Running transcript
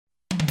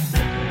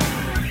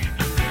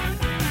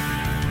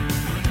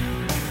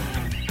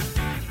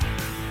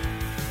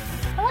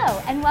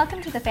and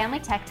welcome to the Family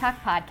Tech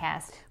Talk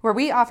podcast, where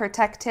we offer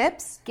tech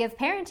tips, give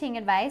parenting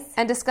advice,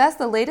 and discuss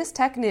the latest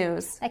tech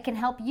news that can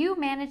help you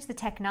manage the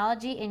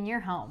technology in your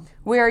home.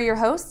 We are your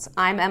hosts.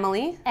 I'm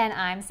Emily. And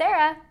I'm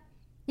Sarah.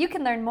 You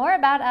can learn more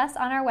about us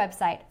on our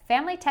website,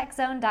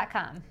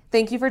 FamilyTechZone.com.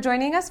 Thank you for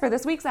joining us for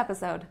this week's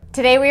episode.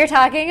 Today we are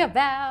talking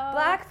about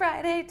Black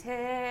Friday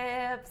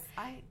tips.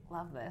 I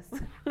love this.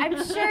 I'm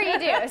sure you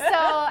do.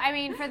 So,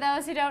 for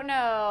those who don't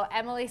know,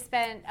 Emily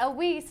spent,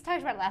 we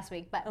talked about it last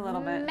week, but a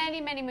little bit.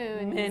 Many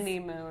moons. Many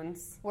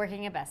moons.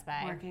 Working at Best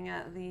Buy. Working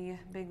at the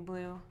Big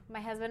Blue. My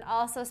husband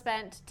also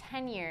spent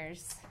 10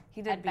 years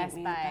he did at beat Best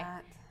me Buy. At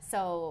that.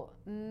 So,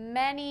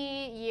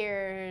 many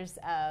years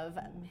of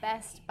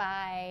Best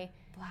Buy.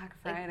 Black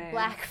Friday.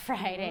 Black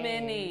Fridays.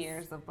 Many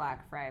years of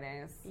Black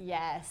Fridays.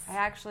 Yes. I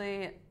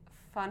actually,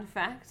 fun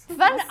fact.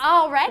 Fun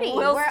already.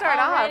 We're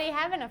already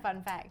having a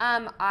fun fact.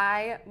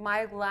 I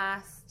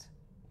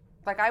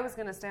was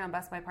going to stay on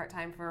Best Buy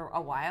part-time for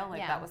a while.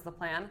 That was the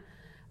plan.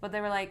 But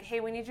they were like,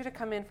 hey, we need you to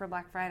come in for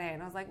Black Friday.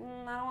 And I was like, I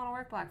don't want to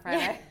work Black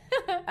Friday.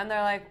 And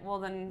they're like, well,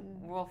 then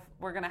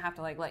we're going to have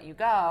to let you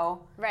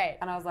go. Right.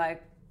 And I was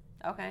like,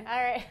 okay.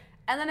 All right.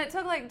 And then it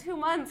took 2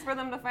 months for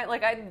them to find,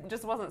 I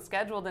just wasn't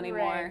scheduled anymore.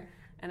 Right.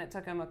 And it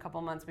took them a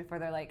couple months before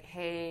they're like,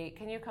 hey,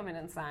 can you come in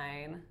and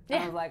sign? Yeah.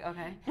 And I was like,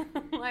 okay.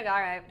 I'm like, all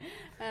right.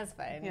 That's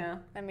fine. Yeah.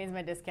 That means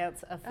my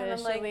discount's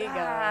officially and I'm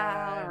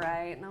gone. all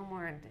right. No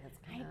more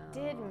discount. I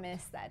did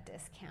miss that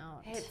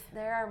discount.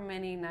 There are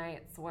many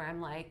nights where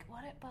I'm like,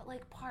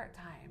 but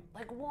part-time.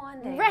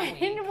 One day right,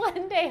 a week.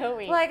 One day a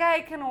week.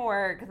 I can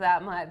work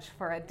that much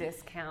for a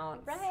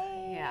discount.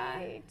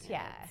 Right.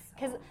 Yeah.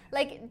 Because,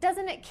 So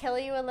doesn't it kill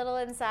you a little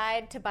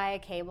inside to buy a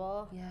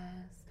cable? Yes.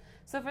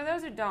 So for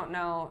those who don't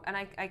know, and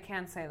I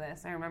can say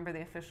this, I remember the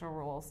official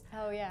rules.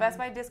 Oh, yeah. Best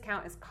Buy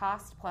discount is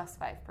cost plus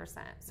 5%.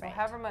 So Right.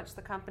 however much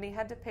the company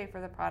had to pay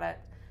for the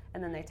product,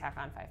 and then they tack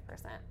on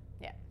 5%.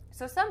 Yeah.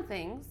 So some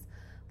things,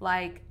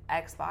 like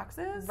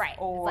Xboxes, Right.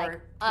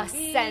 or It's a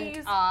TVs,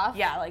 cent off.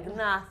 Yeah,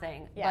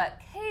 nothing. Yeah.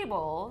 But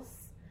cables,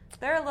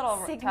 they're a little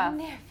tough.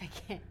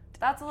 Significant.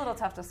 That's a little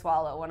tough to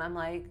swallow when I'm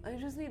like, I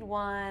just need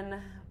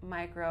one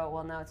micro.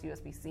 Well, now it's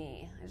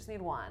USB-C. I just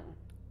need one.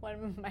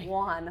 One, please.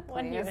 One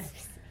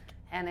USB.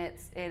 And it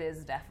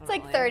is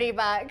definitely. It's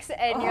 $30,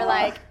 and you're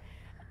like,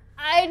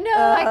 I know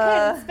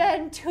I couldn't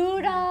spend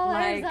 $2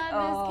 on this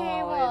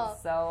cable.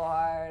 It's so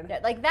hard.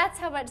 Yeah, that's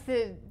how much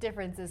the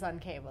difference is on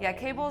cable. Yeah,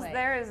 cables,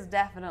 there is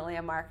definitely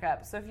a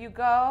markup. So if you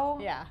go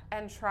Yeah.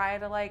 and try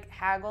to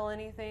haggle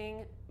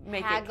anything,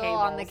 make Haggle it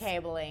cables. on the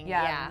cabling.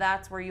 Yeah,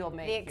 that's where you'll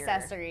make the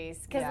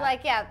accessories. Because,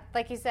 Yeah.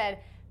 like you said,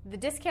 the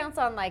discounts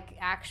on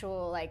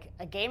actual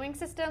a gaming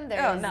system,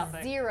 there's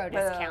nothing. zero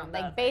discount.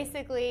 Nothing.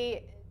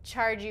 Basically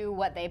charge you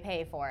what they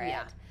pay for it.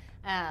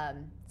 Yeah.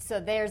 So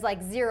there's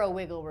zero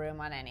wiggle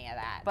room on any of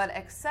that. But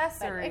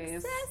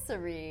accessories.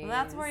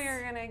 That's where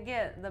you're gonna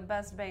get the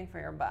best bang for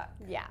your buck.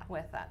 Yeah.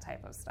 With that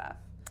type of stuff.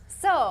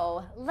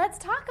 So let's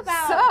talk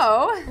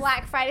about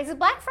Black Friday. So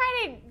Black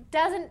Friday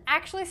doesn't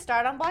actually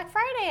start on Black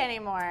Friday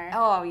anymore.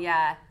 Oh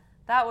yeah.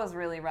 That was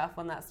really rough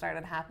when that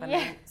started happening.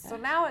 Yeah. So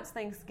now it's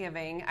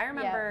Thanksgiving. I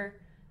remember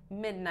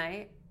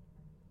midnight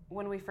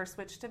when we first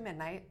switched to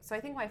midnight. So I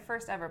think my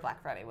first ever Black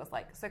Friday was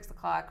 6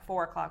 o'clock,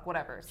 4 o'clock,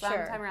 whatever.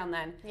 Sometime around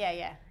then.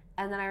 Yeah.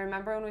 And then I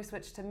remember when we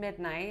switched to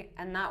midnight,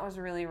 and that was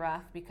really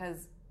rough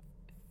because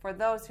for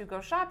those who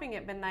go shopping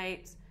at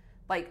midnight,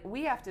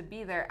 we have to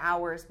be there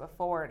hours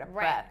before to prep.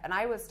 Right. And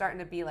I was starting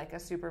to be a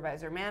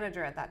supervisor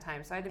manager at that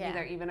time. So I had to be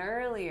there even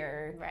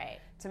earlier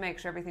to make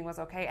sure everything was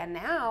okay. And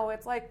now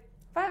it's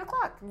 5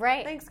 o'clock.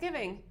 Right.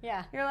 Thanksgiving.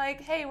 Yeah. You're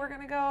like, hey, we're going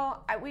to go.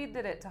 We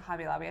did it to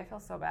Hobby Lobby. I feel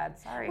so bad.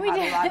 Sorry, We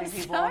Hobby did. Lobby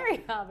people.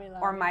 Sorry, Hobby Lobby.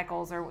 Or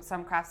Michael's or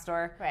some craft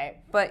store. Right.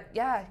 But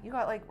yeah, you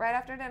got right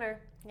after dinner.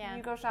 Yeah.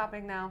 You go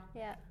shopping now.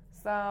 Yeah.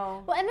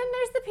 So. Well, and then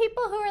there's the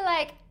people who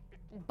are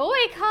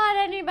boycott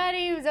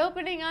anybody who's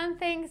opening on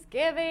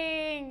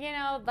Thanksgiving,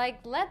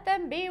 let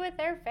them be with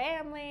their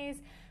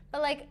families.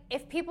 But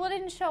if people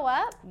didn't show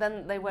up,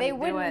 then they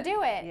wouldn't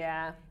do it.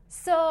 Yeah.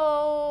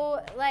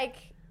 So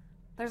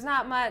there's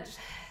not much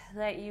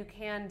that you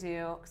can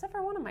do, except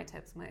for one of my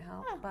tips might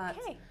help.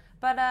 Okay.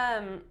 But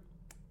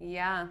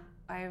yeah,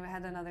 I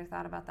had another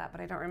thought about that,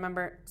 but I don't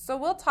remember. So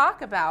we'll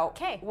talk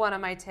about one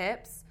of my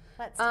tips.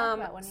 Let's talk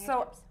about one of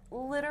your tips.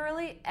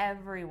 Literally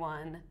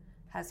everyone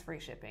has free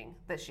shipping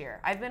this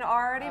year. I've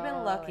already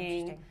been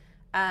looking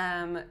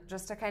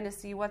just to kind of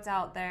see what's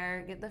out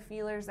there, get the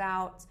feelers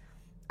out.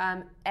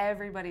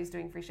 Everybody's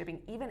doing free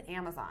shipping, even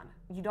Amazon.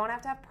 You don't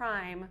have to have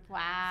Prime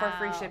for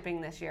free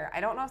shipping this year.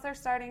 I don't know if they're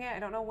starting it. I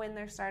don't know when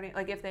they're starting,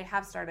 if they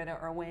have started it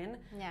or when.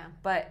 Yeah.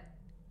 But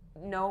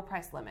no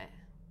price limit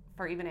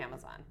for even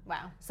Amazon.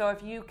 Wow. So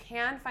if you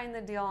can find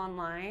the deal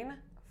online,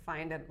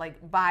 find it,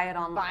 buy it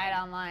online. Buy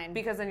it online.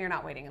 Because then you're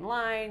not waiting in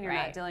line. You're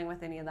not dealing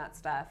with any of that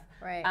stuff.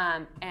 Right.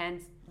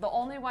 And the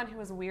only one who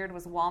was weird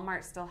was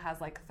Walmart still has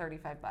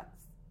 $35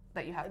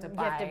 that you have to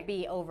buy. You have to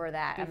be over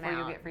that before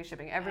amount. you get free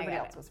shipping. Everybody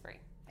else was free.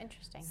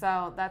 Interesting.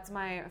 So that's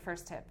my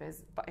first tip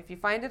is if you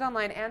find it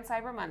online, and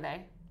Cyber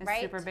Monday is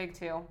super big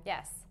too.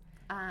 Yes.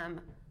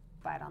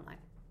 Buy it online.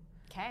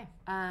 Okay.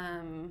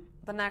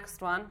 The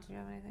next one. Do you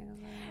have anything to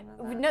say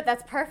about that? No,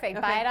 that's perfect.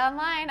 Okay. Buy it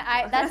online.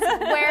 That's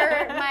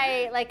where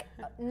my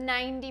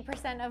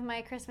 90% of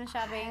my Christmas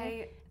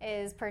shopping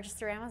is purchased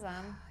through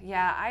Amazon.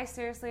 Yeah, I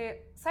seriously,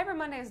 Cyber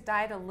Mondays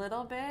died a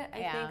little bit.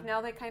 I think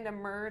now they kind of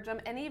merge them,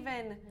 and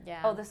even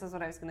this is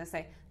what I was going to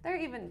say. There are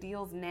even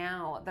deals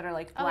now that are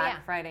like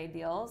Black Friday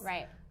deals,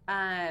 right?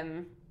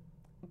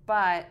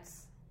 But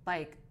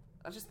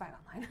I'll just buy it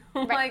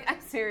online. Right. I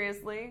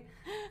seriously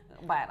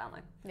buy it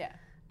online. Yeah.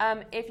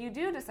 If you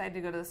do decide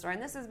to go to the store,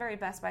 and this is very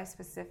Best Buy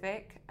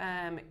specific,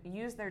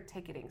 use their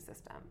ticketing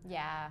system.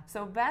 Yeah.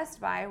 So Best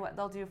Buy, what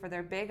they'll do for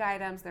their big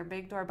items, their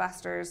big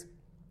doorbusters,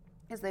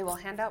 is they will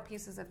hand out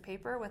pieces of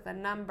paper with a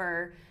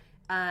number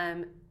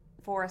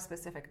for a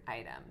specific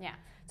item. Yeah.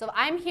 So if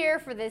I'm here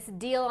for this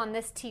deal on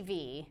this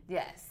TV.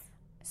 Yes.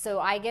 So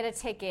I get a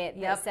ticket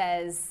that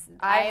says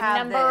I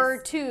am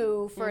number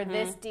 2 for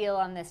this deal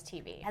on this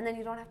TV. And then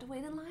you don't have to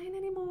wait in line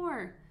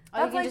anymore.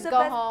 Oh, you can just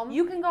go home?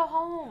 You can go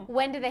home.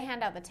 When do they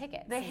hand out the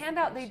tickets? They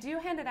do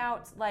hand it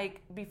out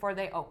before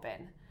they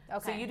open.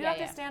 Okay. So you do have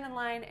to stand in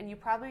line, and you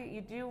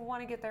do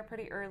want to get there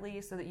pretty early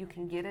so that you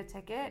can get a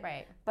ticket.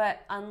 Right.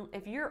 But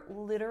if you're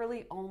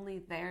literally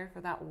only there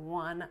for that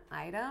one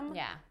item,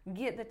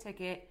 get the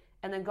ticket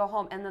and then go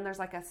home. And then there's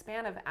a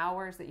span of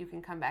hours that you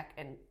can come back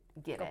and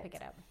get Go pick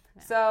it up.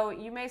 Yeah. So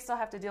you may still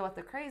have to deal with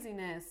the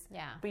craziness,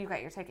 but you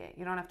got your ticket.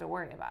 You don't have to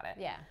worry about it.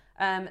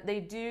 Yeah. They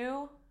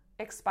do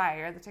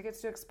expire. The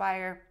tickets do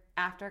expire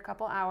after a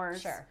couple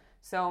hours. Sure.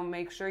 So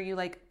make sure you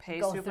pay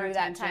Go super through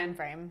attention. that time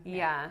frame.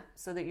 Yeah,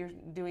 so that you're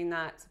doing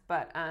that.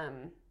 But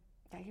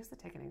use the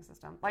ticketing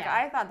system.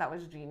 I thought that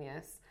was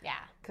genius. Yeah.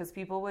 Because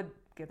people would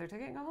get their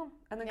ticket and go home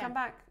and then come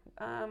back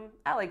at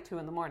 2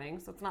 a.m.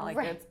 So it's not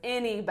it's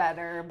any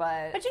better,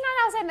 but you're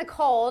not outside in the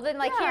cold,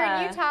 and here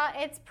in Utah,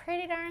 it's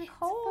pretty darn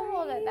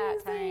cold at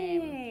that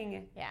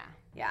time. Yeah.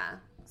 Yeah.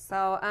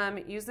 So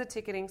use the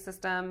ticketing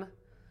system.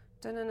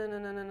 Let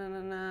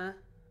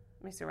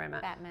me see where I'm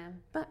at.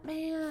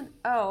 Batman.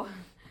 Oh,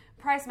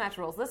 price match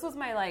rules. This was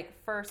my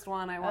first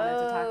one I wanted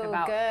to talk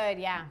about. Oh, good,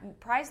 yeah.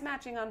 Price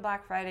matching on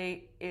Black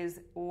Friday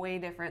is way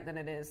different than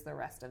it is the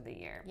rest of the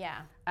year.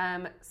 Yeah.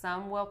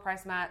 Some will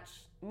price match.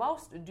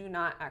 Most do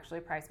not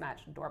actually price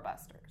match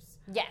doorbusters.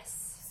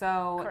 Yes.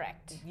 So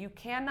correct. You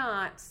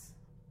cannot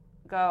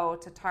go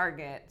to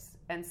Target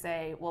and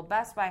say, well,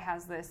 Best Buy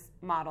has this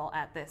model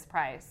at this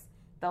price.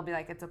 They'll be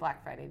like, it's a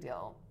Black Friday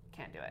deal.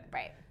 Can't do it.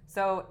 Right.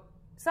 So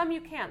some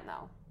you can,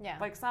 though. Yeah.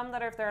 Some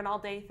that if they're an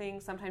all-day thing,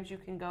 sometimes you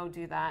can go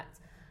do that.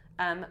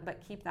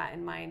 But keep that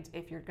in mind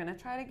if you're going to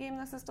try to game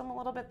the system a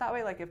little bit that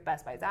way, if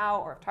Best Buy's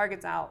out or if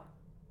Target's out.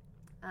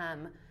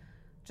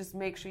 Just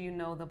make sure you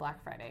know the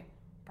Black Friday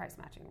price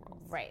matching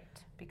rules. Right.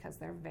 Because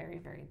they're very,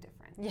 very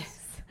different.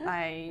 Yes.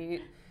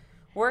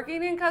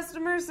 Working in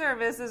customer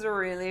service is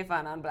really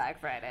fun on Black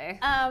Friday.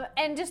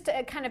 And just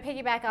to kind of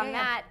piggyback on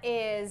that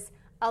is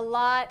a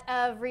lot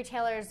of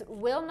retailers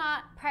will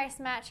not price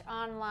match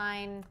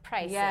online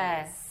prices.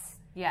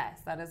 Yes,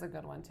 that is a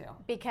good one too.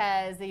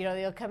 Because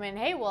you'll come in,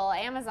 hey, well,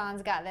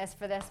 Amazon's got this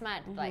for this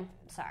much.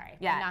 Sorry,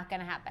 not going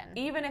to happen.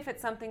 Even if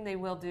it's something they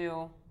will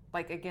do,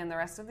 again, the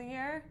rest of the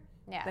year,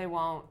 they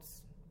won't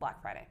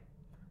Black Friday.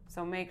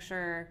 So make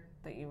sure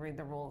that you read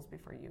the rules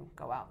before you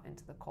go out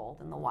into the cold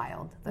and the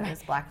wild that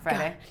is Black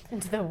Friday.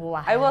 Into the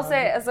wild. I will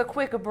say, as a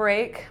quick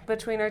break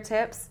between our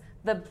tips,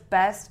 the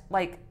best,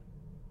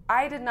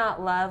 I did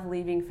not love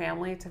leaving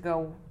family to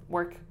go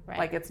work.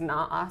 It's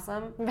not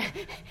awesome.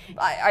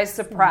 I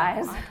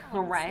surprised,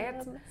 right?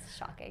 It's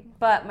shocking.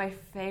 But my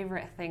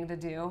favorite thing to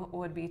do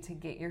would be to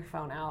get your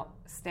phone out,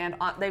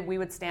 we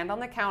would stand on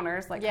the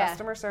counters,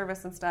 customer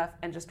service and stuff,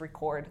 and just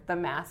record the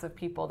mass of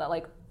people that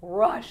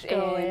rush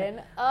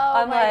in.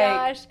 Oh my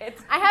gosh.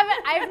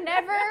 I've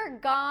never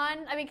gone,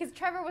 because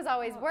Trevor was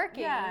always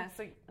working. Yeah.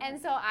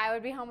 And so I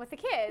would be home with the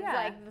kids.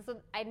 Yeah.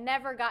 I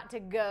never got to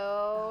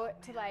go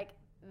to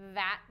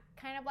that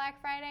kind of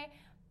Black Friday.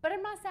 But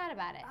I'm not sad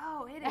about it.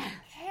 Oh, it is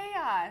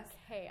chaos.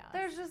 Chaos.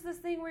 There's just this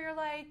thing where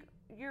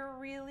you're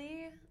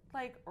really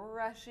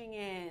rushing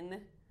in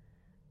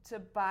to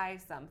buy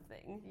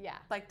something. Yeah.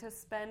 To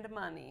spend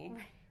money.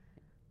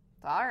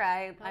 All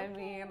right.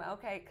 Okay.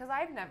 Okay. Because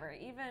I've never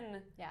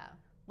even. Yeah.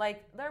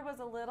 There was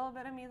a little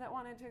bit of me that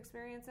wanted to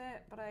experience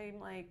it, but I'm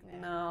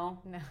no.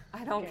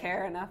 I don't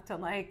care enough to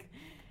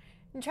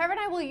And Trevor and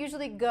I will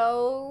usually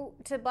go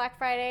to Black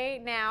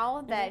Friday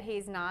now that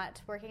he's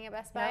not working at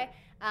Best Buy.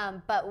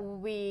 But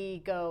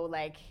we go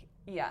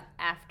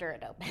after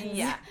it opens.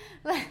 Yeah.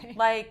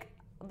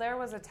 There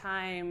was a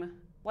time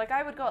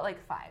I would go at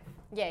 5.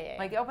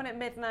 Yeah. Open at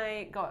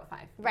midnight, go at 5.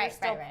 Right.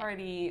 Still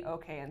pretty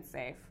okay and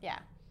safe. Yeah.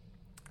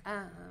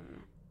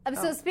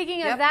 So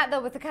speaking of that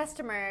though with the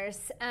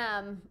customers,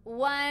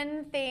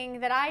 one thing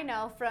that I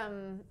know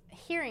from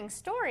hearing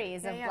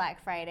stories of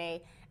Black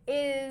Friday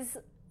is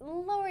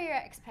lower your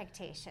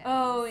expectations.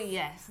 Oh,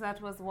 yes.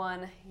 That was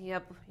one.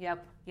 Yep.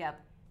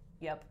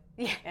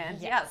 And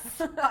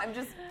yes. I'm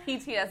just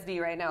PTSD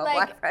right now.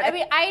 Black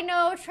Friday. I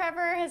know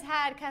Trevor has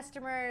had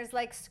customers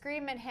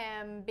scream at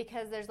him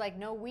because there's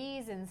no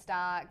Wii's in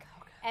stock.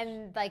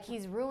 and like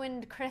he's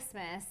ruined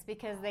Christmas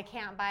because they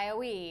can't buy a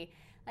Wii.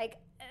 Like,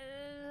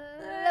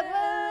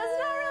 that's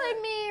not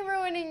really me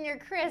ruining your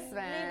Christmas.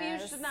 Maybe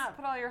you should not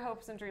put all your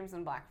hopes and dreams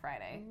on Black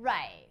Friday.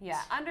 Right.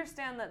 Yeah,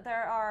 understand that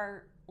there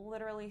are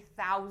literally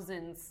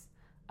thousands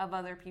of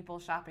other people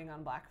shopping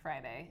on Black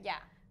Friday. Yeah.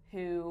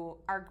 Who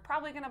are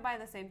probably going to buy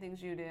the same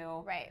things you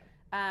do. Right.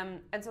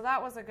 And so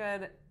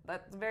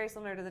that's very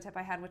similar to the tip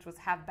I had, which was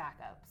have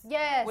backups.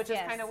 Yes. Which is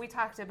kind of, we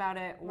talked about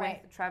it with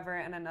Trevor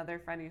and another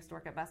friend who used to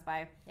work at Best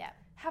Buy. Yeah.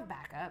 Have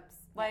backups.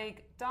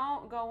 Like,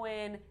 don't go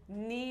in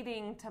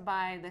needing to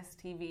buy this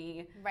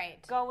TV.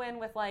 Right. Go in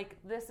with, like,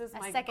 this is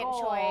my second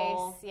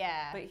goal, choice.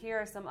 Yeah. But here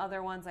are some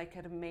other ones I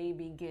could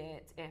maybe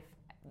get if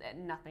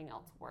nothing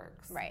else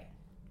works. Right.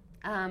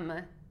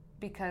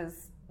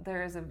 Because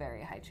there is a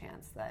very high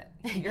chance that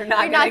you're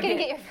not going to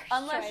get your first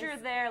unless choice. you're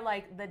there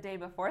like the day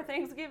before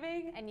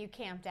Thanksgiving. And you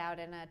camped out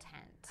in a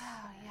tent.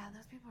 Oh yeah,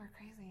 those people are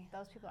crazy.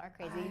 Those people are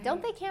crazy.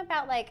 Don't they camp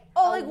out like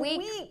a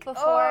week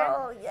before?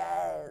 Oh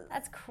yes.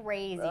 That's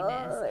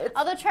craziness.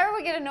 Although Trevor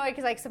would get annoyed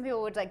because like some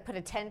people would like put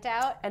a tent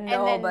out and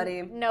then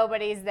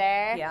nobody's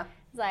there. Yeah.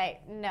 It's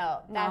like, no,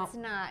 that's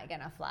not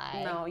gonna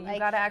fly. No, you like,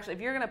 gotta actually, if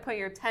you're gonna put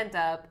your tent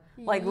up,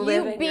 like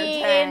live in your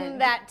be tent. in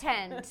that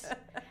tent.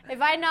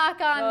 If I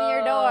knock on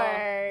your door,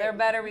 there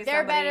better be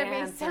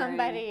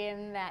somebody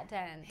in that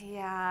tent.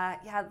 Yeah.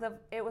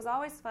 It was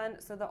always fun.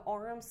 So the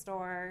Orem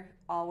store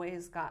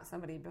always got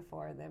somebody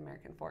before the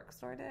American Fork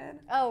store did.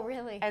 Oh,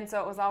 really? And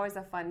so it was always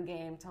a fun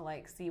game to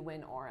like see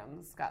when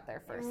Orem's got their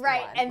first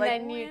right, one. and like,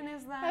 then when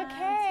is that?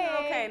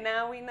 Okay,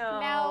 now we know.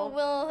 Now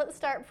we'll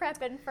start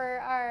prepping for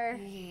our.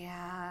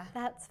 Yeah.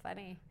 That's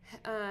funny.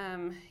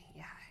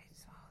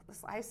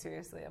 I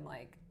seriously am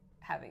like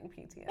having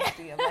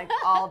PTSD of like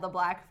all the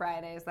Black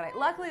Fridays that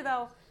luckily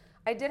though,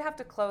 I did have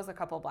to close a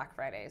couple Black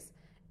Fridays,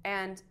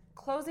 and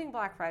closing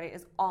Black Friday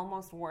is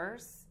almost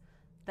worse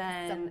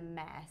than. It's a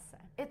mess.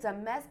 It's a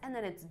mess, and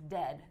then it's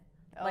dead.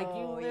 Like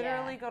you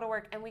literally go to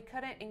work, and we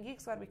couldn't in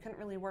Geek Squad. We couldn't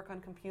really work on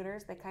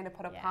computers. They kind of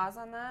put a pause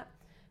on that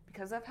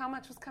because of how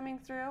much was coming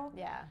through.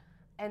 Yeah.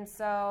 And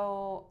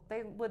so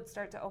they would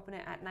start to open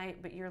it at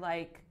night, but you're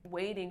like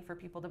waiting for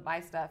people to buy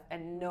stuff,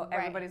 and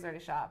everybody's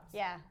already shopped.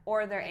 Yeah.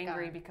 Or they're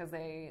angry because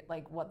they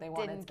like what they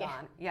wanted's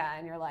gone. Yeah,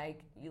 and you're like,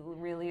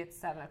 it's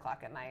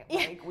 7:00 at night.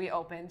 Like we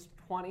opened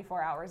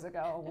 24 hours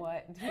ago.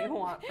 What do you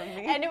want from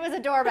me? And it was a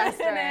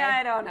doorbuster.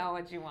 I don't know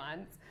what you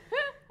want.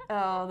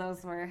 Oh,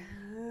 those were.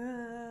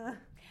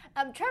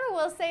 Trevor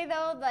will say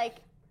though,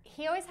 like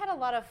he always had a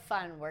lot of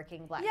fun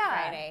working Black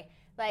Friday.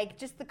 Like,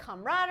 just the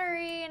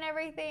camaraderie and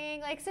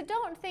everything. Like, so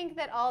don't think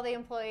that all the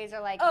employees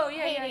are, like,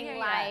 hating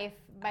life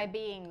by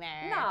being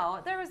there. No,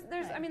 there's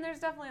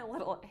definitely a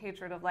little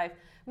hatred of life.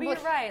 But you're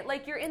right.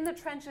 Like, you're in the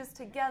trenches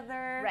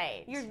together.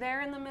 Right. You're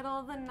there in the middle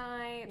of the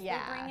night. Yeah.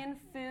 They bring in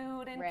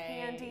food and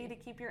candy to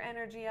keep your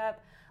energy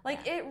up.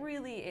 Like, it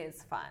really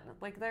is fun.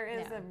 Like, there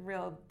is a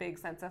real big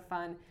sense of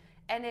fun.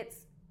 And it's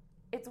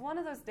one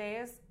of those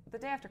days, the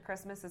day after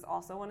Christmas is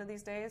also one of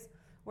these days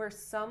where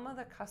some of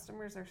the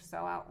customers are so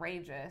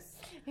outrageous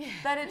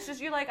that it's just,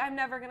 you're like, I'm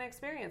never going to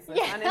experience this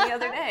on any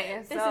other day.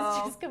 This is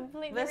just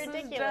completely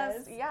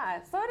ridiculous.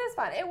 So it is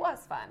fun. It was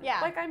fun.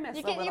 Yeah. Like, I miss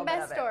you a little get your bit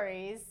best of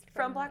stories.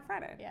 From Black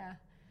Friday. Yeah.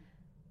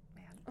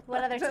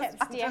 What other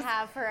tips do you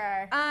have for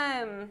our...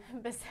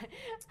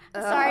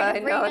 Sorry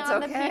to bring on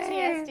the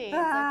PTSD. It's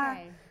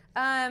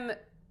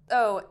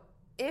okay.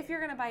 If you're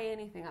going to buy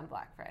anything on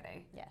Black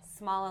Friday,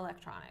 small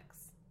electronics.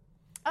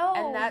 Oh,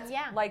 and that's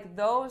like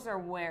those are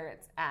where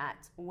it's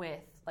at with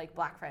like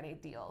Black Friday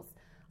deals.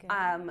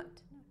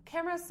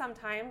 Cameras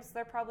sometimes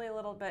they're probably a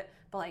little bit,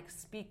 but like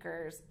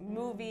speakers,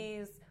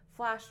 movies,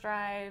 flash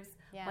drives,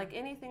 like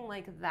anything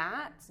like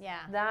that.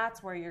 Yeah,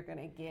 that's where you're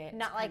gonna get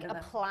not like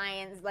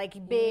appliance,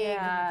 like big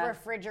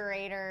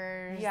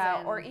refrigerators.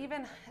 Yeah, or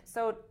even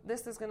so.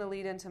 This is gonna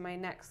lead into my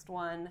next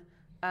one.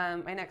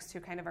 My next two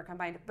kind of are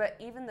combined, but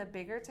even the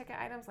bigger ticket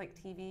items like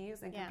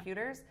TVs and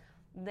computers.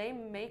 They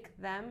make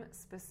them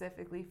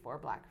specifically for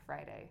Black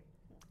Friday.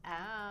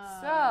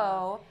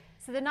 Oh.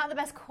 So they're not the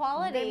best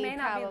quality. They may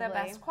not be the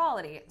best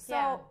quality.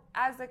 So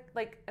as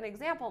an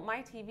example,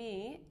 my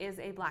TV is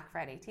a Black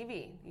Friday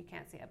TV. You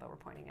can't see it, but we're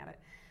pointing at it.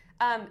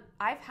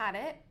 I've had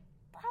it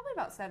probably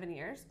about 7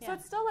 years. So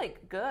it's still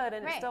like good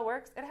and it still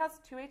works. It has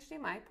 2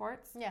 HDMI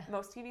ports. Yeah.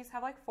 Most TVs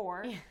have like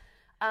 4.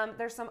 Yeah.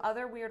 There's some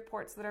other weird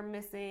ports that are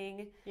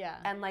missing. Yeah.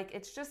 And like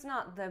it's just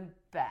not the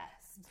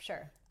best.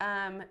 Sure.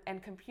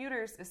 And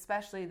computers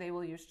especially, they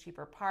will use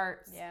cheaper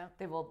parts. Yeah.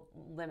 They will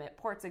limit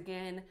ports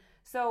again.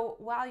 So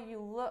while you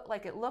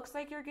looks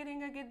like you're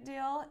getting a good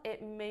deal,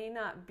 it may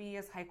not be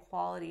as high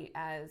quality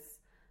as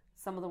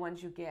some of the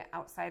ones you get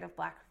outside of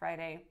Black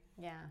Friday.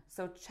 Yeah.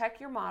 So check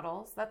your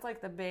models. That's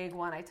like the big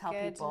one I tell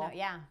people. To know.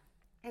 Yeah.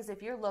 Is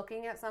if you're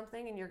looking at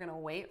something and you're going to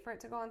wait for it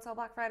to go on sale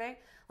Black Friday,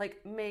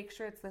 like make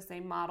sure it's the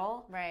same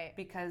model. Right.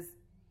 Because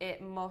it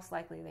most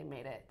likely they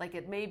made it. Like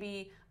it may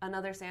be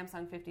another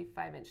Samsung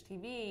 55-inch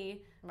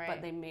TV,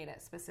 but they made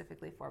it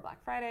specifically for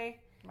Black Friday.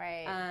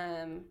 Right.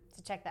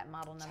 To check that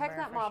model number. Check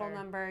that model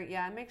number,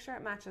 yeah, and make sure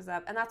it matches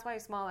up. And that's why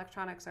small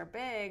electronics are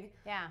big.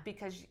 Yeah.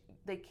 Because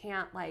they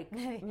can't like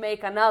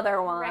make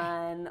another one.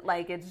 Right.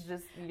 Like it's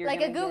just you're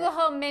like a Google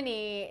Home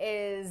Mini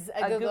is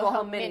a Google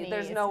Home Mini.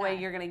 There's no way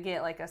you're gonna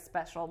get like a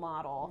special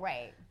model.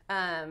 Right.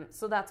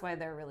 So that's why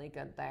they're really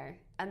good there.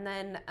 And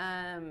then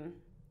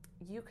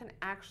you can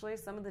actually,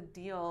 some of the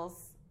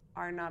deals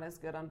are not as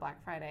good on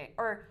Black Friday,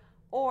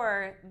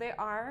 or they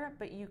are,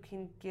 but you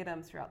can get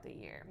them throughout the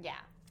year. Yeah.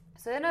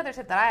 So another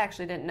tip that I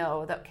actually didn't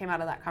know that came out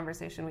of that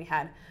conversation we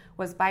had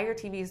was buy your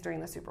TVs during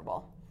the Super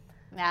Bowl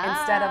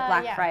instead of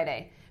Black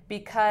Friday,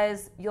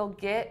 because you'll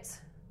get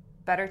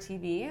better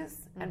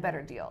TVs and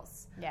better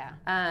deals. Yeah.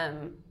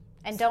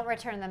 And don't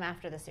return them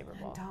after the Super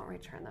Bowl. Don't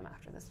return them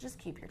after this. Just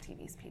keep your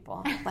TVs,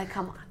 people. Like,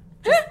 come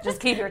on. Just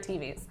keep your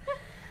TVs.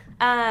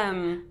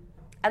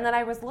 And then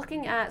I was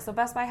looking at, so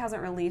Best Buy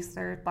hasn't released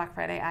their Black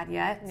Friday ad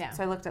yet. Yeah.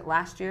 So I looked at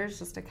last year's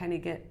just to kind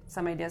of get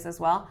some ideas as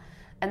well.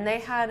 And they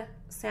had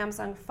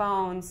Samsung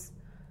phones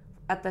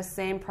at the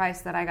same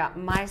price that I got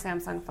my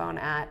Samsung phone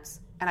at,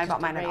 and I bought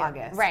mine in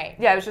August. Right.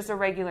 Yeah, it was just a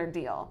regular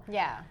deal.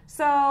 Yeah.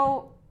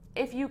 So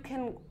if you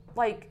can,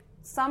 like,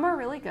 some are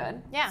really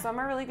good. Yeah. Some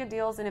are really good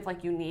deals, and if,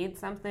 like, you need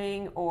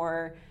something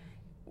or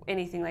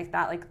anything like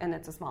that, like, and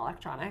it's a small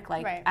electronic,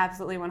 like,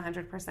 absolutely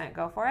 100%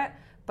 go for it.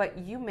 But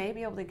you may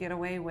be able to get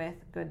away with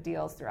good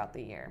deals throughout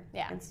the year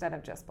instead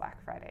of just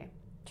Black Friday.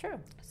 True.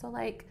 So,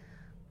 like,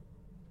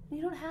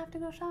 you don't have to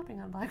go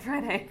shopping on Black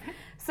Friday.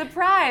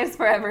 Surprise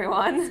for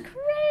everyone. It's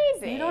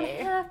crazy. You don't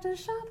have to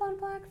shop on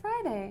Black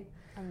Friday.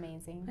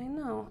 Amazing. I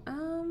know.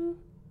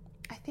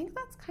 I think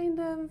that's kind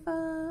of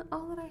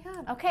all that I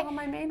had. Okay. All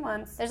my main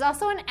ones. There's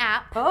also an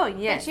app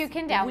that you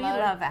can download. We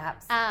love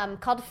apps.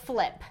 Called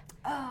Flip.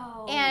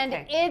 Oh,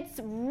 and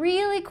it's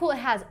really cool. It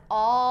has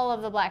all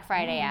of the Black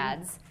Friday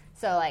ads.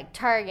 So like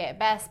Target,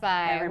 Best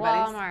Buy,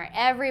 Walmart,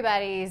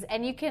 everybody's.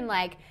 And you can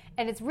like,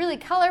 and it's really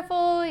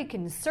colorful. You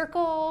can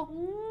circle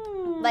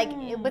like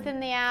within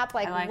the app,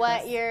 like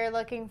what you're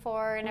looking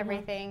for and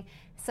everything.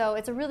 So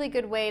it's a really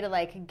good way to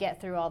like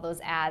get through all those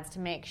ads to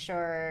make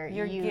sure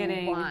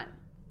you want,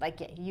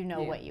 like you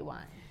know what you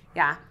want.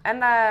 Yeah. And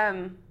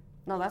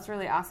no, that's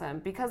really awesome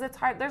because it's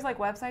hard. There's like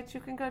websites you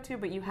can go to,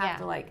 but you have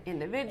to like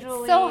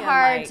individually. It's so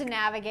hard to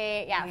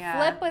navigate. Yeah.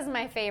 Flip was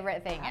my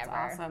favorite thing ever.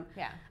 That's awesome.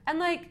 Yeah. And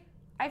like,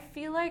 I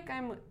feel like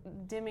I'm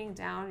dimming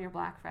down your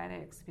Black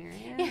Friday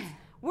experience.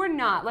 We're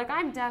not. Like,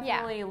 I'm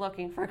definitely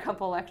looking for a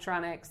couple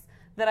electronics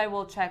that I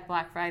will check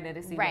Black Friday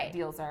to see what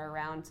deals are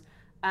around.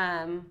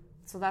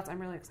 So I'm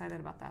really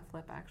excited about that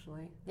Flip,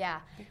 actually.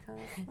 Yeah.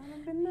 Because that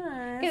would be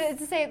nice.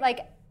 It's to say,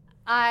 like,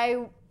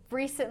 I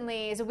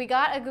recently, so we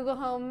got a Google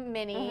Home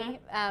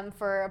Mini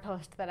for a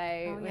post that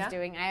I was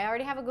doing. I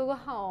already have a Google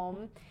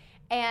Home.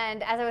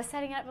 And as I was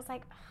setting it up, I was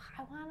like,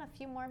 I want a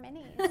few more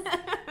minis.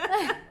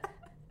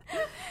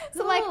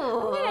 So, like, I'm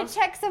going to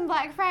check some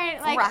Black Friday.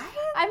 Like,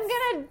 I'm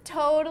going to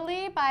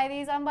totally buy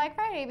these on Black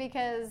Friday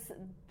because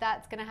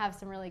that's going to have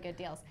some really good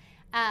deals.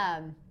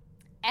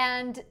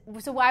 And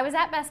so I was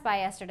at Best Buy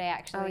yesterday,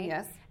 actually. Oh,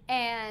 yes.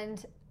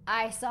 And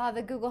I saw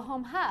the Google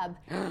Home Hub.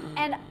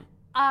 And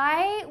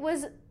I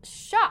was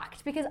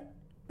shocked because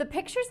the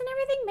pictures and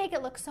everything make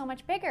it look so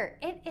much bigger.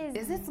 It is.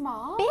 Is it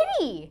small?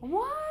 Bitty.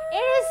 What? It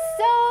is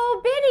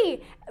so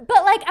bitty.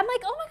 But like, I'm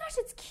like, oh my gosh,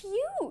 it's cute.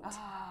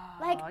 Oh,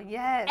 like,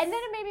 yes. And then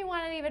it made me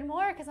want it even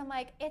more because I'm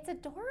like, it's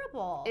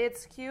adorable.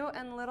 It's cute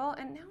and little,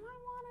 and now I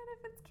want it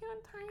if it's cute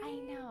and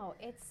tiny. I know.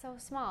 It's so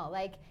small.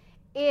 Like,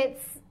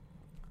 it's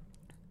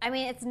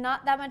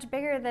not that much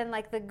bigger than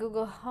like the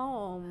Google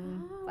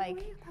Home. Oh, like,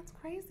 wait, that's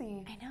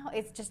crazy. I know.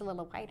 It's just a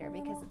little wider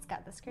because it's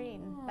got the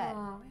screen. Oh, but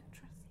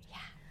interesting.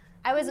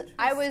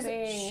 I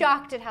was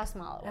shocked at how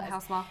small it was. At how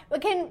small?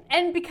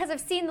 And because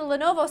I've seen the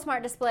Lenovo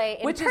Smart Display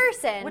in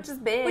person. Which is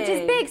big. Which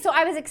is big. So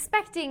I was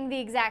expecting the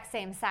exact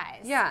same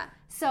size. Yeah.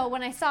 So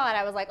when I saw it,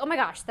 I was like, oh my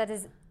gosh, that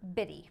is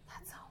bitty.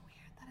 That's so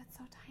weird that it's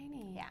so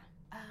tiny. Yeah.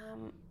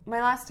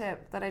 My last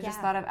tip that I just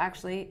thought of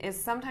actually is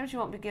sometimes you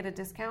won't get a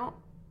discount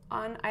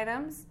on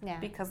items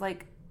because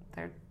like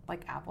they're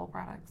like Apple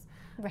products.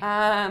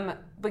 Right.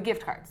 But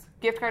gift cards.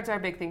 Gift cards are a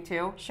big thing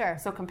too. Sure.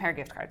 So compare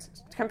gift cards.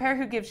 Compare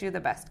who gives you the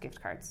best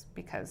gift cards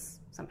because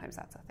sometimes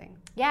that's a thing.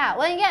 Yeah.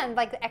 Well, again,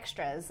 like the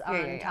extras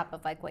on top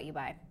of like what you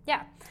buy.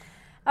 Yeah.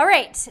 All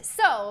right.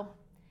 So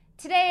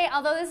today,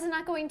 although this is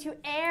not going to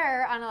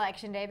air on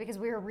Election Day because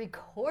we were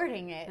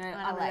recording it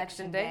on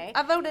Election Day.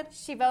 I voted.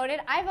 She voted.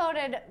 I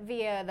voted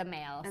via the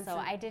mail, so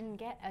I didn't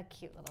get a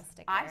cute little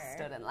sticker. I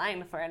stood in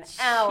line for an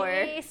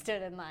hour. She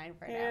stood in line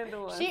for an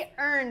hour. She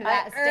earned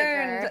that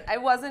sticker.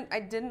 I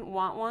didn't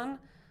want one,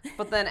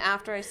 but then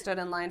after I stood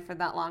in line for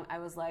that long, I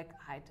was like,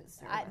 I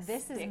deserve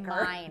this sticker. Is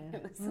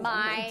mine.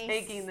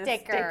 My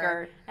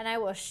sticker. And I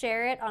will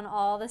share it on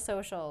all the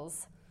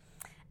socials.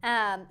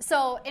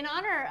 So in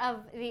honor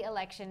of the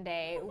Election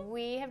Day,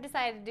 we have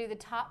decided to do the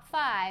top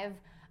 5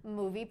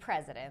 movie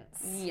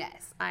presidents.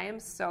 Yes, I am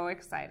so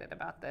excited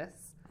about this.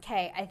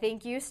 Okay, I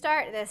think you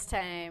start this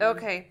time.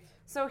 Okay,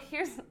 so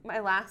here's my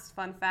last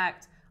fun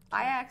fact.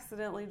 I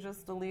accidentally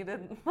just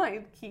deleted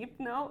my Keep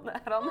note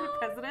that had all my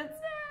presidents.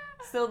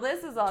 So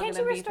this is all going to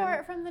be... Can't you restore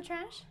it from the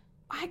trash?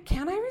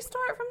 Can I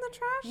restore it from the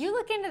trash? You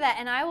look into that,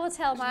 and I will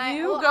tell my.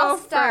 I'll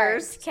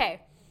start first.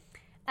 Okay.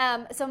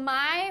 So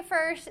my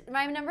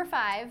number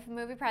 5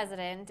 movie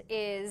president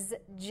is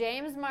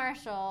James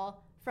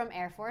Marshall from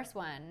Air Force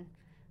One,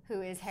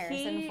 who is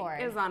Harrison Ford.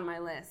 He is on my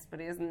list, but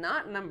he is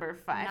not number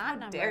 5.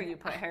 How dare you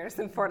put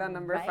Harrison Ford on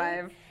number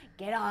 5?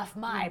 Get off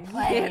my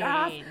plane. Get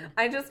off.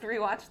 I just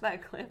rewatched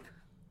that clip.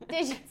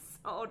 Did you? It's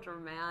so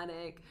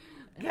dramatic.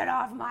 Get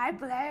off my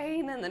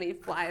plane. And then he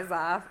flies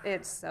off.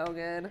 It's so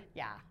good.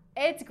 Yeah.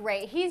 It's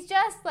great. He's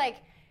just like,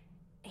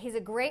 he's a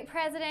great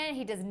president.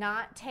 He does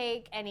not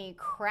take any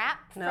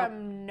crap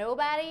from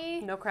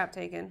nobody. No crap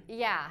taken.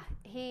 Yeah.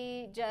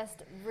 He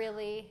just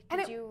really,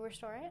 did you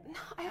restore it? No,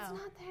 it's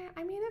not there.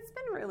 I mean,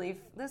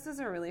 this is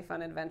a really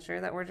fun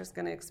adventure that we're just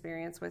going to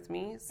experience with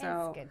me.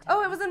 So, it's good.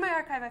 Oh, it was in my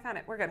archive. I found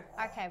it. We're good.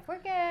 Archive.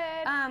 We're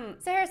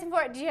good. So Harrison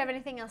Ford, do you have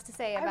anything else to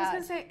say about? I was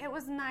going to say, it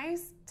was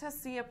nice to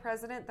see a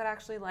president that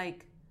actually,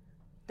 like,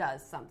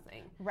 does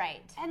something.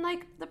 Right. And,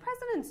 like, the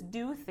presidents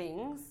do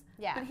things.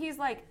 Yeah. But he's,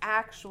 like,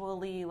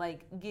 actually,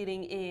 like,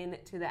 getting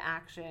into the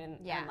action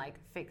and, like,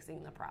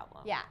 fixing the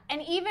problem. Yeah.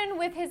 And even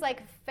with his,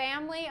 like,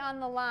 family on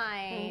the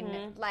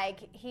line, like,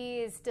 he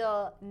is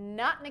still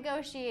not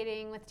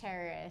negotiating with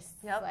terrorists.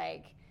 Yep.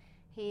 Like,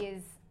 he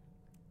is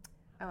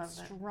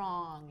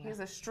strong. He's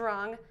a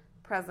strong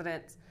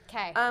president.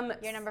 Okay.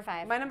 Your number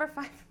 5. My number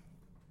 5.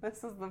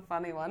 This is the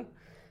funny one.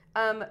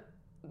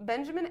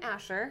 Benjamin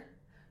Asher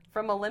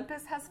from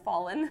Olympus Has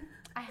Fallen.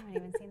 I haven't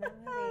even seen that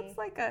movie. It's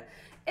like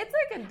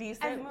a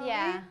decent movie.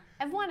 Yeah,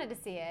 I've wanted to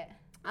see it.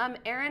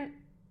 Aaron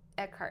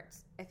Eckhart,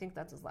 I think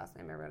that's his last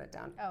name. I wrote it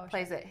down. Oh,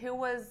 plays it. Who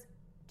was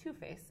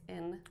Two-Face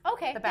in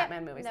the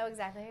Batman movies? Know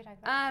exactly who you're talking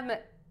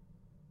about.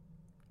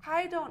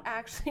 I don't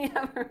actually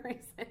have a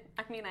reason.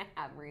 I mean, I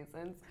have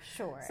reasons.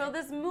 Sure. So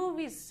this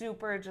movie's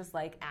super just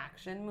like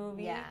action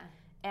movie. Yeah.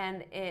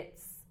 And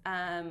it's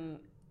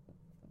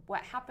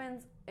what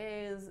happens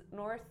is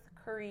North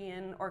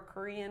Korean or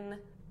Korean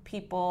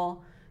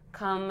people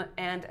come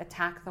and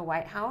attack the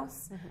White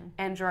House,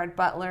 and Gerard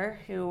Butler,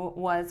 who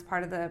was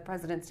part of the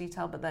president's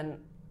detail, but then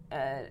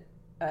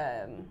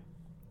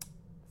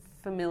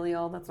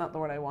familial, that's not the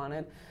word I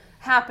wanted,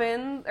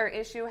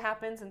 issue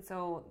happens, and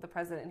so the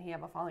president and he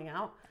have a falling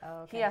out.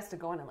 Oh, okay. He has to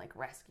go in and like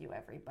rescue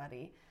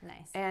everybody.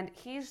 Nice. And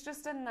he's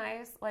just a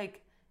nice,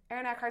 like,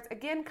 Aaron Eckhart's,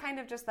 again, kind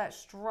of just that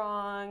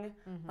strong,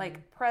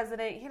 like,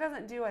 president. He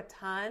doesn't do a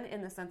ton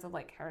in the sense of,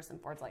 like, Harrison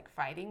Ford's, like,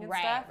 fighting and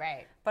stuff.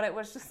 Right. But it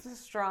was just a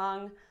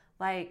strong,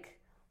 like,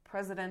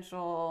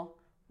 presidential,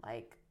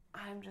 like,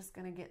 I'm just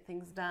going to get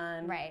things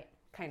done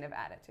kind of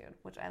attitude,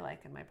 which I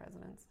like in my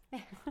presidents.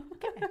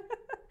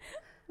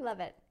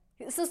 Love it.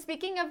 So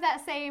speaking of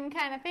that same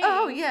kind of thing.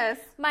 Oh, yes.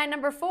 My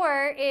number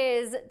 4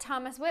 is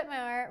Thomas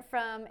Whitmore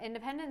from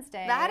Independence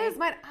Day. That is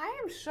mine. I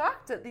am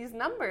shocked at these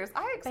numbers.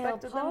 I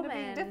expected them to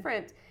be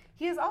different.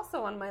 He is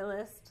also on my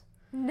list.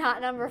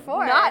 Not number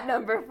 4. Not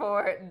number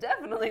 4.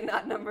 Definitely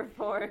not number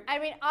 4. I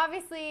mean,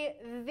 obviously,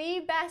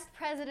 the best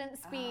president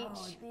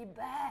speech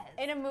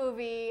in a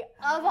movie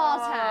of all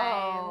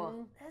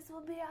time. This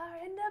will be our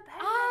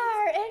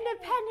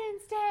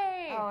Independence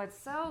Day. Oh, it's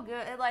so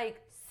good. It, like,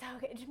 so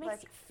good. It just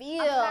makes you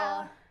feel. I'm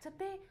proud to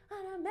be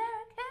an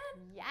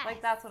American. Yes.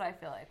 Like, that's what I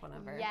feel like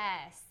whenever.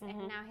 Yes.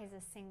 And now he's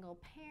a single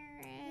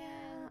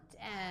parent.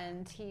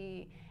 And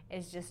he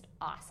is just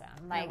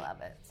awesome. Like, I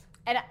love it.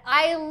 And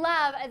I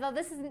love, although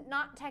this is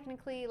not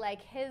technically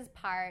like his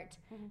part,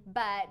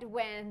 but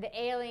when the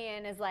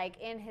alien is like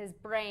in his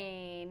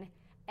brain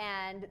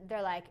and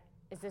they're like,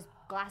 is this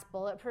glass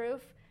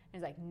bulletproof? And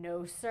he's like,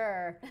 no,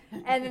 sir.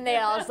 And then they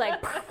all just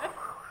like,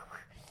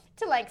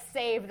 to like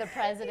save the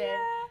president.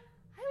 Yeah.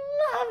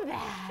 I love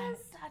that.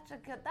 It's such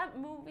a good, that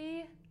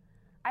movie.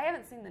 I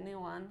haven't seen the new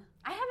one.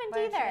 I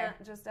haven't either.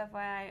 Just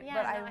FYI. Yeah,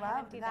 but no, I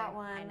loved that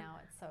one. I know,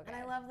 it's so good.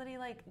 And I love that he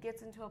like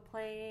gets into a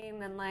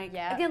plane and like,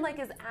 again, like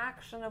is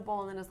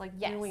actionable and then is like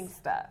doing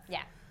stuff.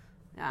 Yeah.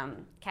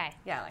 Okay.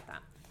 Yeah, I like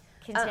that.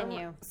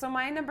 Continue. So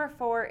my number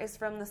 4 is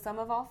from The Sum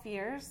of All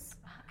Fears.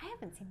 I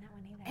haven't seen that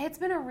one either. It's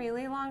been a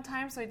really long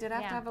time, so I did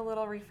have to have a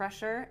little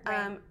refresher.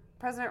 Right.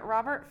 President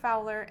Robert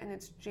Fowler, and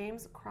it's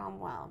James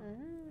Cromwell.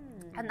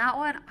 And that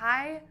one,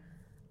 I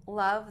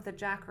love the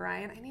Jack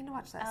Ryan. I need to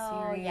watch that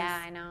series. Oh,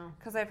 yeah, I know.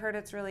 Because I've heard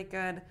it's really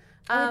good.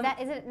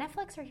 Is it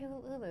Netflix or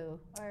Hulu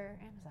or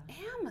Amazon?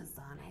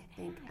 Amazon, I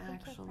think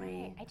actually.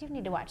 Right. I do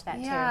need to watch that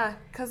too. Yeah,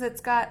 because it's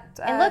got.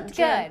 It looked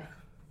good.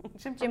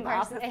 Jim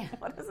Parsons.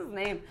 What is his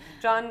name?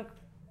 John.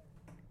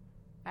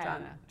 I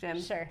don't know.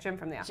 Jim. Sure. Jim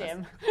from The Office.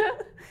 Jim.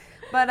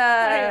 But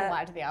I don't even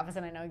watch The Office,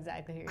 and I know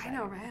exactly who you're talking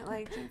about. I know, right?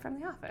 Like Jim from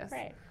The Office.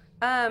 Right.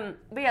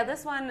 But yeah,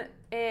 this one,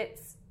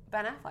 it's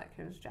Ben Affleck,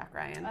 who's Jack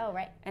Ryan. Oh,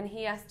 right. And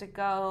he has to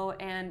go,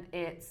 and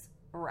it's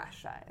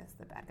Russia is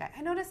the bad guy.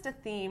 I noticed a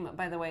theme,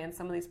 by the way, in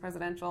some of these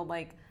presidential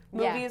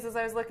movies as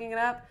I was looking it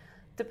up.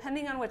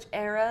 Depending on which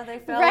era they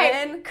fell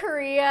in.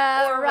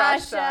 Korea, or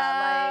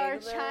Russia, or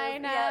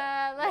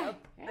China.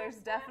 Yep. There's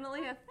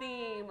definitely a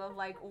theme of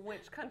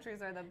which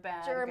countries are the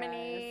bad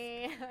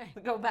Germany.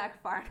 guys. Go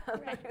back far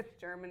enough.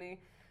 Germany.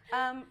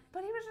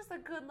 But he was just a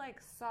good,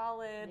 like,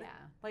 solid,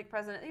 like,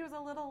 president. He was a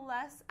little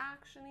less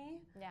action-y.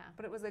 Yeah.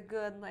 But it was a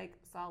good, like,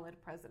 solid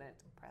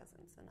presence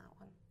in that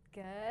one.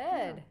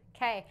 Good.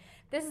 Okay.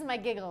 This is my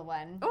giggle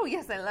one. Oh,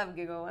 yes, I love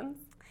giggle ones.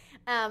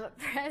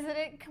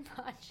 President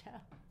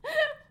Camacho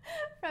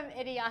from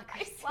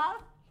Idiocracy.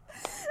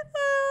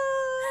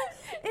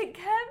 It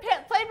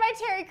kept... Played by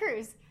Terry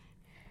Crews.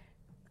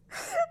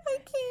 I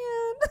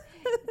can't.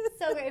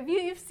 So good.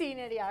 You've seen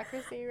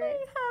Idiocracy, right?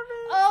 I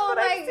haven't. Oh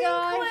my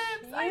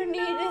gosh. You need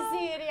to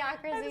see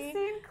Idiocracy. I've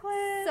seen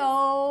clips.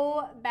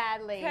 So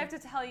badly. I have to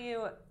tell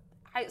you,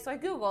 I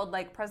Googled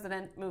like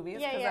president movies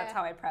because that's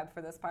how I prepped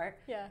for this part.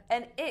 Yeah.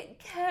 And it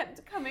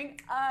kept coming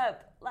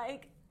up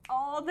like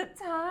all the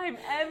time.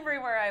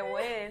 Everywhere I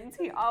went,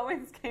 he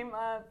always came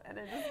up and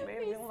it just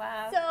made me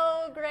laugh.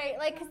 So great.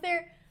 Like, because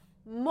they're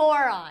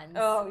morons.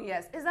 Oh,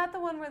 yes. Is that the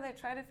one where they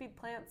try to feed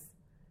plants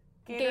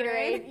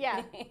Gatorade?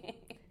 Yeah.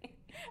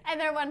 And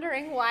they're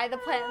wondering why the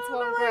plants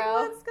won't grow.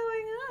 Like, what's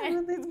going on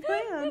with these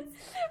plants?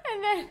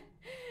 And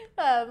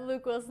then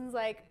Luke Wilson's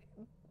like,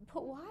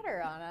 put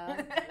water on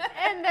them.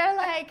 And they're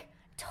like,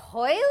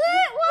 toilet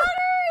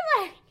water?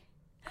 Like,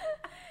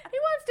 he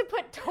wants to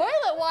put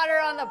toilet water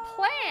on the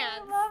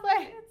plants.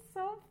 Like, it's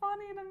so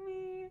funny to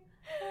me.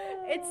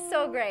 It's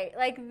so great.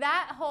 Like,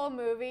 that whole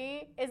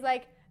movie is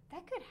like,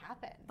 that could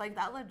happen. Like,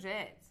 that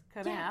legit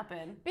could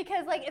happen.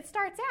 Because, like, it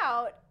starts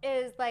out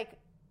is, like,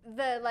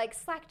 the, like,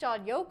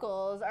 slack-jawed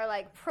yokels are,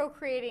 like,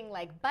 procreating,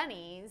 like,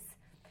 bunnies.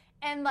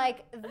 And,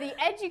 like, the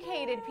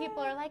educated people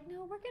are like,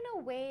 no, we're going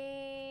to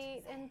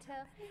wait until...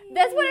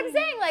 That's what I'm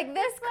saying. Like,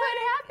 this could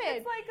happen.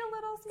 It's, like, a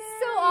little scary.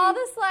 So all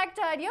the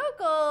slack-jawed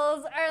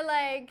yokels are,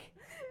 like,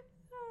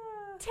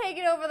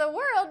 taking over the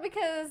world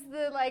because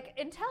the, like,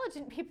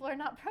 intelligent people are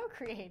not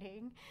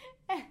procreating.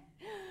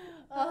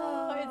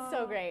 Oh, it's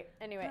so great.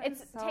 Anyway, it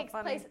takes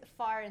place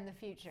far in the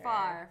future.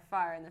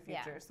 Far in the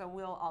future. Yeah. So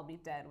we'll all be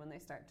dead when they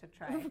start to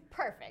try.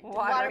 Perfect.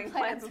 Watering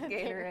plants with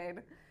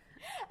Gatorade.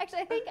 Actually,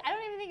 I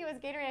don't even think it was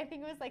Gatorade. I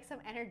think it was like some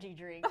energy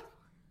drink.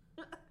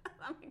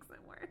 That makes it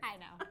worse. I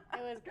know.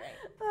 It was great.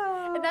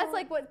 Oh. And that's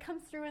like what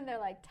comes through in their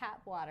like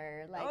tap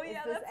water. Like,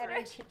 it's this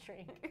energy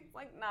drink. It's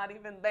like not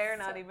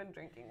even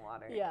drinking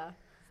water. Yeah.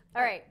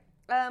 All right.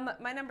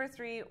 My number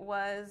 3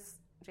 was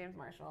James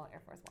Marshall,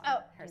 Air Force One.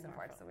 Oh, Harrison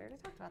Ford. So we already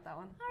talked about that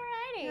one.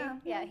 Alrighty.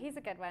 Yeah, he's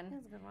a good one.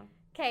 He's a good one.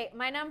 Okay,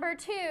 my number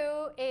 2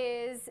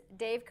 is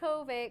Dave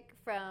Kovic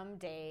from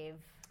Dave.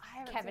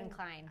 Kevin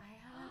Kline. I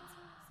haven't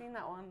seen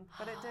that one,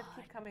 but it did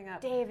keep coming up.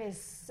 Dave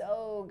is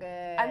so good.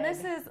 And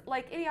this is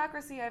like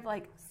Idiocracy. I've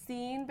like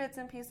seen bits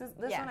and pieces.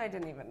 This one I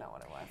didn't even know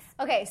what it was.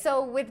 Okay,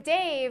 so with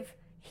Dave,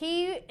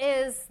 he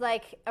is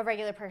like a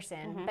regular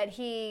person, but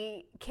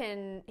he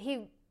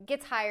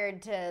gets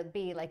hired to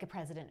be like a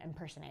president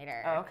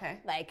impersonator. Oh, okay.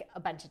 Like a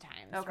bunch of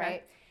times,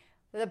 right?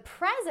 The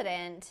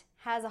president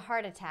has a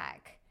heart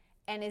attack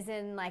and is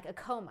in like a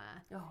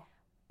coma. Oh.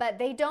 But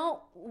they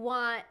don't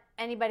want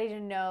anybody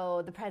to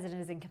know the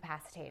president is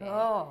incapacitated.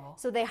 Oh.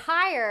 So they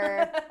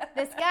hire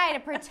this guy to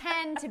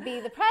pretend to be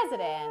the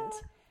president.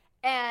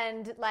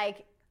 And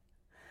like,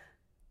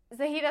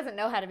 so he doesn't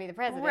know how to be the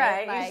president.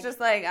 Right. Like, he's just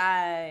like,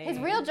 his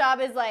real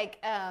job is like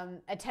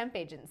a temp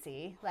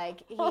agency.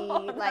 Like he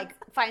like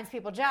finds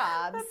people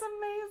jobs. That's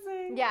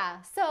amazing.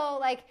 Yeah. So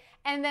like,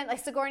 and then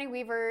like Sigourney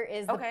Weaver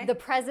is the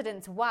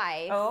president's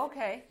wife. Oh,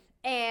 okay.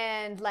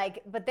 And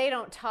like, but they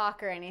don't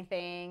talk or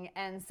anything.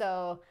 And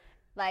so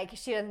like,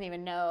 she doesn't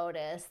even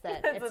notice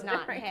that it's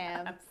not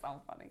him. That's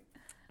so funny.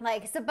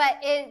 Like, so, but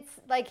it's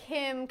like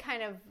him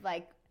kind of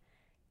like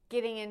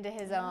getting into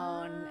his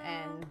own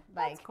and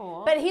like, that's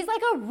cool. But he's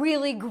like a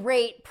really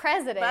great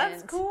president.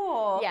 That's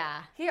cool.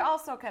 Yeah. He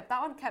also that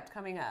one kept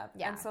coming up.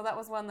 Yeah. And so that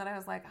was one that I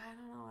was like, I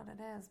don't know what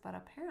it is, but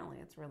apparently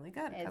it's really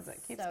good because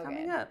it keeps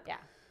coming up.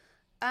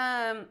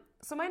 Yeah.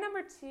 So my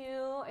number 2,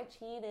 I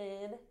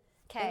cheated.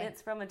 Okay. And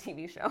it's from a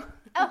TV show.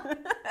 Oh.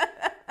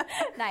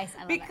 Nice.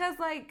 I love because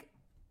like,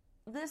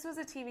 this was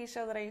a TV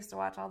show that I used to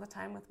watch all the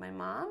time with my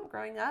mom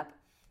growing up.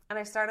 And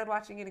I started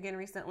watching it again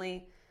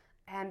recently.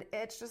 And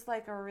it's just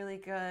like a really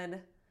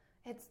good,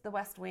 it's The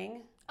West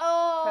Wing.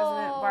 Oh,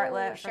 President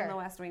Bartlett from The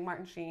West Wing,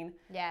 Martin Sheen.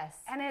 Yes.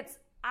 And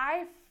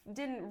I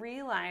didn't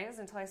realize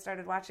until I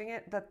started watching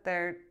it that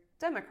they're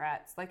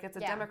Democrats. Like it's a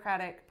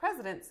Democratic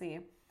presidency,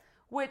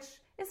 which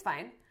is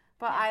fine.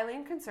 But I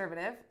lean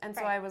conservative. And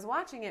so I was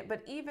watching it.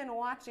 But even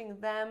watching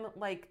them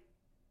like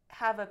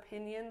have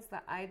opinions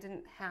that I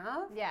didn't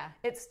have. Yeah.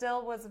 It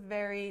still was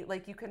very,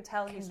 like you can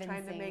tell he's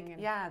trying to make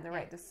the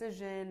right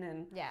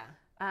decision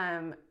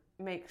and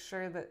make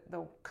sure that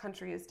the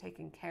country is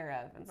taken care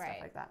of and stuff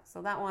like that.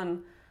 So that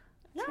one,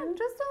 just a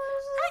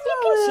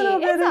little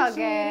bit. It's all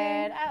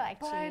good. I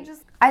like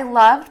cheating. I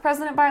loved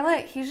President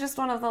Bartlett. He's just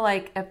one of the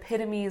like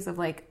epitomes of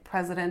like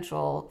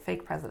presidential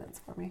fake presidents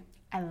for me.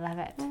 I love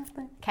it.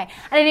 Okay.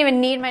 I didn't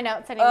even need my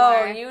notes anymore.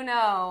 Oh, you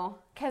know.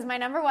 Because my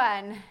number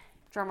 1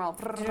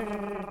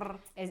 drumroll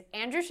is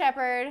Andrew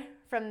Shepard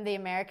from The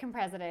American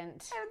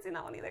President. I haven't seen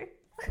that one either.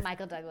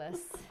 Michael Douglas.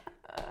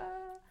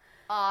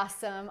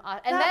 Awesome.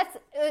 And that's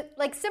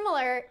like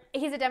similar.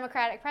 He's a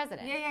Democratic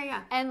president.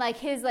 Yeah. And like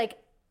his like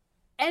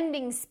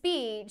ending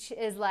speech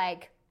is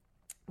like,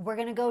 we're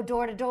going to go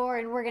door to door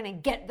and we're going to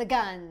get the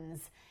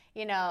guns,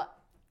 you know.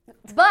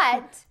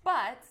 But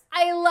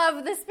I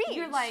love the speech.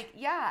 You're like,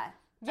 yeah.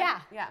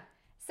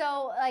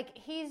 So, like,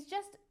 he's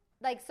just,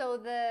 like,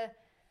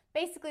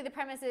 basically the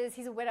premise is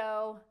he's a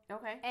widow.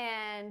 Okay.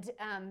 And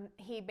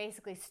he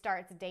basically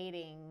starts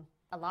dating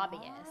a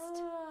lobbyist.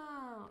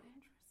 Oh,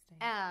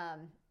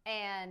 interesting.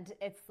 And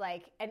it's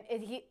like,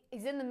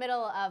 he's in the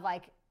middle of,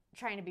 like,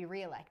 trying to be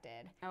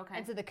reelected. Okay.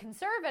 And so the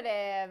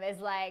conservative is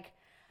like,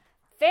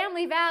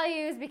 family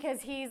values,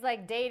 because he's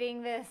like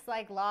dating this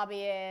like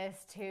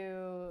lobbyist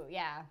who,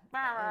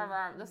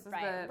 This is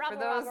for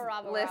those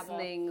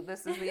listening,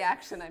 this is the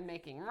action I'm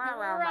making.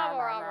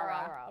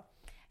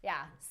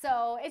 Yeah.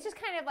 So it's just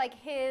kind of like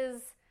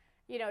his,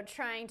 you know,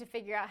 trying to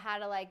figure out how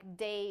to like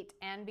date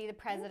and be the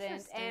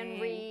president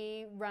and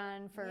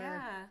rerun for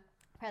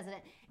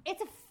president.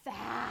 It's a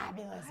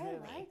fabulous movie.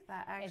 I like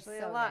that actually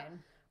it's so a lot. Good.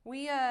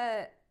 We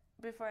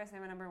before I say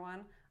my number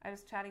one, I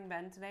was chatting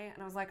Ben today,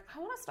 and I was like, I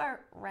want to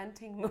start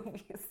renting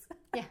movies.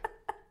 Yeah.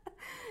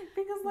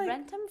 Because, like,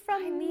 rent them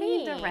from I me.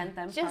 need to rent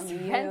them Just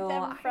from you. rent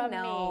them from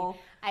me.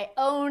 I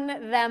own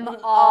them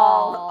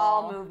all.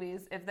 All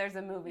movies. If there's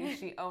a movie,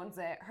 she owns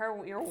it.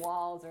 Your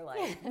walls are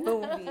like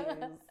movies,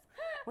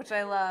 which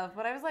I love.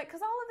 But I was like,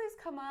 because all of these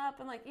come up,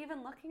 and like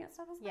even looking at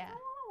stuff, I was like, I want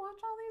to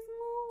watch all these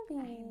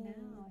movies. I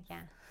know.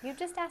 Yeah. You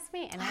just ask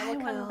me, and I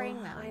will come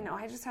bring them. I know.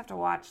 I just have to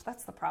watch.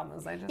 That's the problem.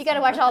 Is you got to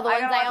watch all the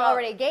ones I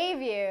already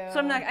gave you.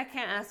 So I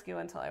can't ask you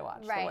until I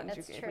watch the ones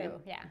you gave me.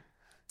 Yeah.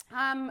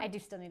 I do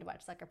still need to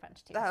watch Sucker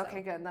Punch too.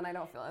 Okay, good. Then I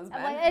don't feel as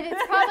bad.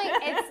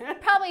 It's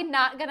probably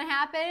not going to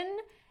happen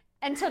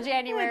until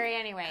January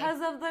anyway. Because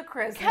of the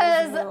Christmas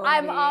Because movie.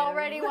 I'm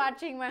already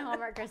watching my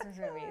Hallmark Christmas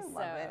movies.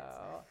 I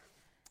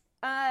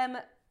love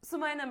it. So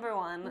my number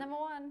one.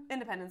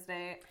 Independence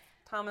Day.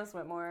 Thomas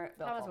Whitmore.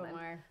 Bill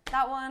Pullman.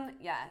 That one,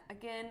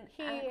 again,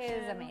 he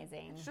is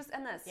amazing. It's just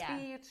in that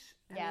speech,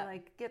 and he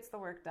like gets the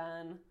work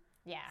done.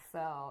 Yeah.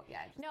 So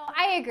no,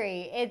 I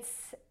agree.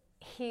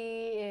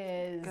 He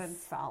is good,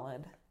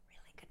 solid,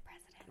 really good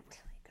president.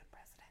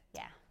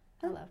 Yeah.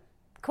 Hello.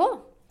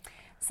 Cool.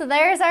 So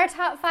there's our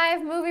top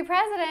 5 movie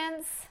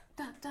presidents.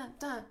 Dun, dun,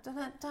 dun, dun,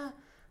 dun, dun,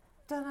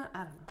 dun, dun.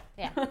 I don't know.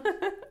 Yeah.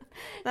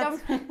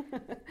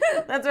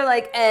 That's our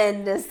like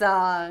end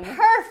song.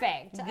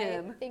 Perfect.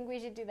 Good. I think we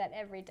should do that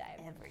every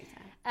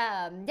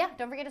time.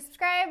 Don't forget to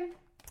subscribe.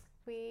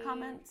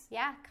 Comment.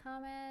 Yeah,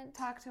 comment.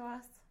 Talk to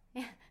us.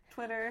 Yeah.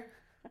 Twitter.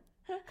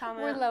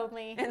 Comment. We're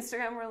lonely.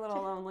 Instagram, we're a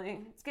little lonely.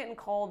 It's getting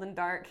cold and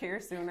dark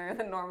here sooner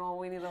than normal.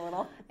 We need a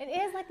little. It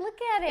is. Like, look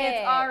at it.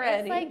 It's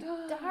already. It's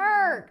like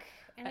dark.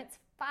 And it's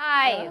 5.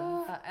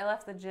 I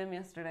left the gym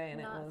yesterday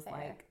and Not it was fair.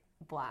 like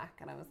black.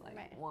 And I was like,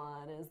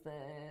 what is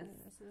this?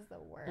 This is the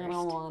worst. I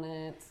don't want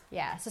it.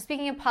 Yeah. So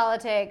speaking of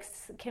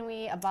politics, can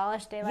we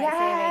abolish daylight savings?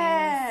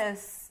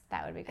 Yes.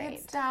 That would be great.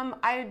 It's dumb.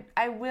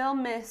 I will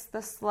miss the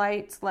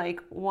slight,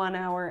 like, 1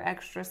 hour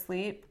extra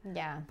sleep.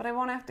 Yeah. But I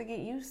won't have to get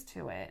used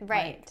to it.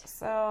 Right. Like,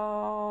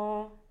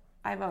 so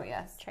I vote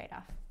yes.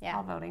 Trade-off. Yeah.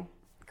 All voting.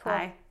 Cool.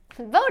 Bye.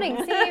 Voting.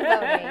 See,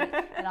 voting.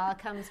 It all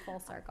comes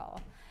full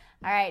circle.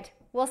 All right.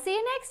 We'll see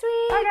you next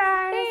week. Bye,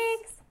 guys. Thanks.